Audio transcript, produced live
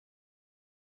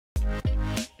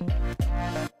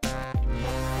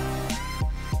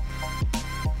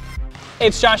Hey,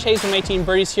 it's Josh Hayes from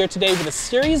 18Birdies here today with a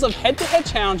series of head-to-head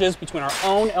challenges between our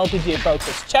own LPGA pro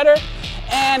Kris Tschetter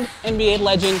and NBA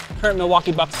legend, current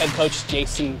Milwaukee Bucks head coach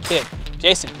Jason Kidd.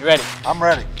 Jason, you ready? I'm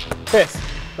ready. Kris,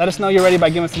 let us know you're ready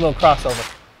by giving us a little crossover.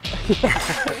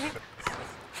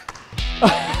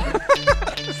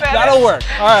 That'll work.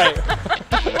 All right.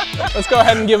 Let's go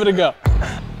ahead and give it a go.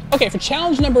 Okay, for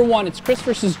challenge number one, it's Kris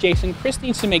versus Jason. Kris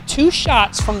needs to make 2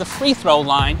 shots from the free throw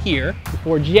line here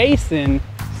before Jason,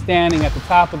 standing at the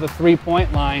top of the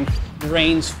three-point line,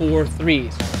 drains 4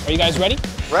 threes. Are you guys ready?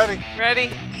 Ready. Ready.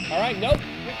 All right, go.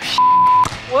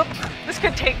 Whoop, this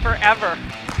could take forever.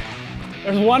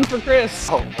 There's 1 for Kris.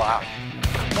 Oh, wow.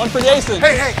 1 for Jason.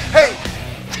 Hey, hey, hey!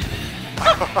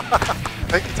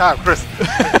 Take your time, Kris.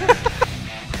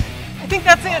 I think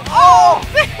that's it. Oh!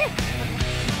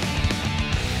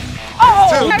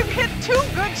 Oh, 2. I've hit 2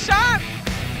 good shots.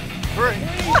 3.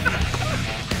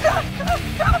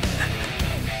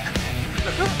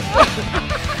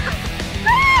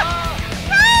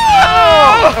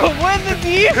 Oh, win the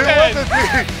defense! Win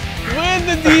the Win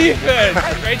the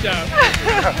defense! Great job.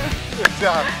 Good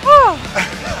job. Oh.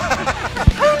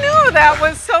 Who knew that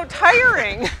was so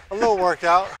tiring? A little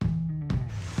workout.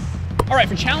 All right,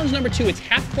 for challenge number 2, it's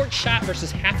half-court shot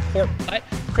versus half-court putt.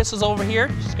 Kris is over here.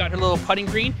 She's got her little putting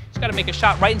green. She's got to make a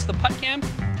shot right into the putt cam.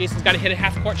 Jason's got to hit a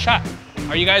half-court shot.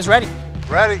 Are you guys ready?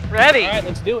 Ready. Ready. All right,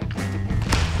 let's do it.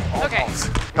 Okay.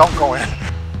 Don't go in.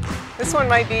 This one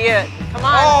might be it. Come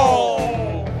on.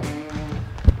 Oh!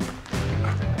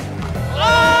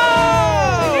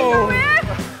 Did you go in?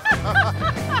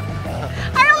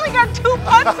 I only got 2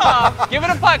 putts off. Give it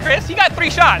a putt, Kris. You got 3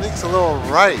 shots. Think's a little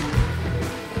right.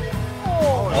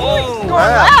 Oh, go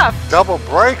Wow. left. Double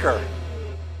breaker.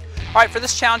 All right, for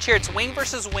this challenge here, it's wing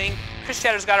versus wing. Kris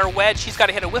Tschetter's got her wedge. She's got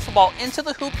to hit a wiffle ball into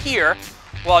the hoop here,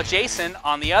 while Jason,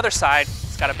 on the other side,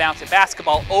 has got to bounce a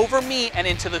basketball over me and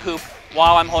into the hoop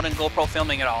while I'm holding GoPro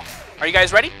filming it all. Are you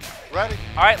guys ready? Ready.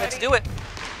 All right, let's do it.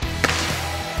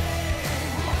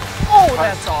 Oh,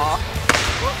 that's off.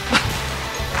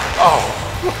 Oh,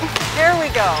 There we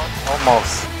go.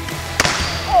 almost.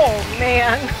 Oh,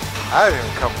 man. I didn't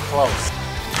even come close.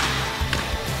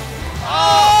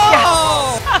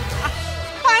 Oh!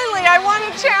 Finally, I won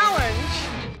a challenge.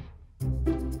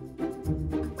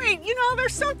 Wait, you know,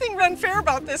 there's something unfair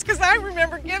about this because I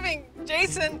remember giving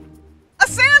Jason a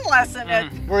sand lesson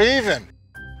at. We're even.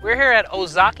 We're here at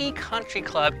Ozaki Country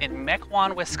Club in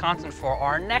Mequon, Wisconsin for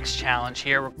our next challenge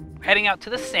here. We're heading out to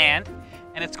the sand,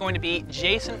 and it's going to be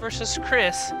Jason versus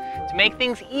Kris. To make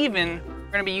things even,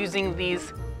 we're going to be using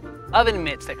these oven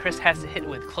mitts that Kris has to hit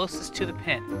with closest to the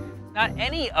pin. Not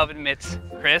any oven mitts,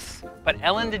 Kris, but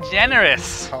Ellen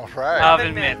DeGeneres All right.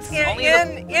 oven mitts. In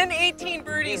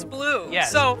 18Birdies blue. Yes,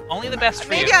 So only the best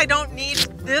for you. maybe I don't need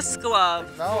this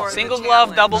glove No. for Single the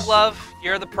glove, challenge. double glove,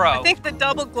 you're the pro. I think the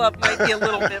double glove might be a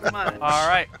little bit much. All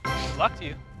right, good luck to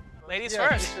you. Ladies Yeah,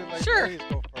 first. you should let Sure. ladies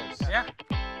go first. Yeah.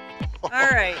 All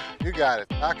right. You got it.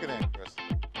 Knock it in, Kris.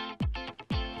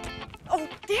 Oh,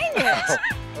 dang it.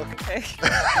 Okay.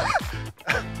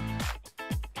 Okay.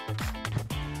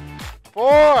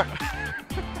 4. Okay,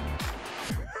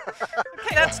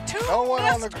 that's 2 No one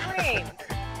on missed the green.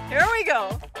 Here we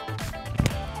go.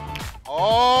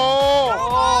 Oh!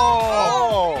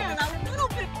 Oh, man, I'm a little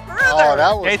bit further. Oh,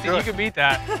 that was Jason, you good. can beat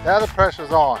that. Now the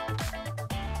pressure's on.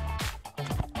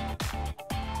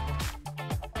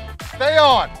 Stay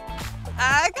on.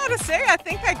 I gotta say, I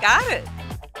think I got it.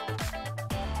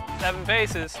 7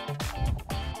 paces.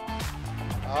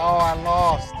 Oh, I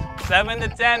lost. 7 to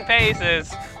 10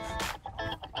 paces.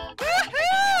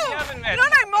 Woohoo! Oven You mitts. know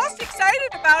what I'm most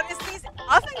excited about is these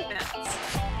oven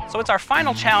mitts. So it's our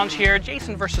final challenge here,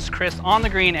 Jason versus Kris on the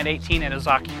green at 18 at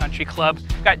Ozaki Country Club.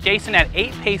 We've got Jason at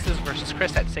 8 paces versus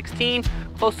Kris at 16.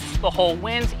 Closest to the hole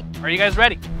wins. Are you guys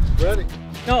ready? Ready?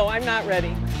 No, I'm not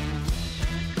ready.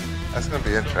 That's gonna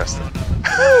be interesting.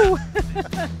 Woo!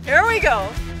 Here we go.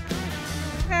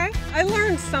 Okay, I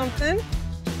learned something.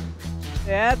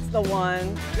 That's the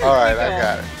one. All right, I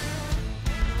got it.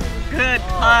 Good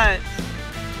putt.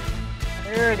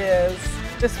 There it is.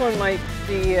 This one might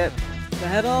be it.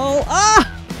 Settle. Ah!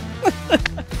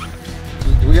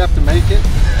 Do we have to make it?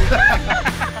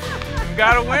 We've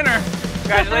got a winner.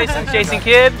 Congratulations, Jason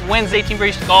Kidd wins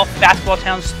 18Birdies Golf Basketball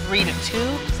Challenge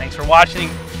 3-2. Thanks for watching.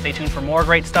 Stay tuned for more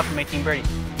great stuff from 18Birdies.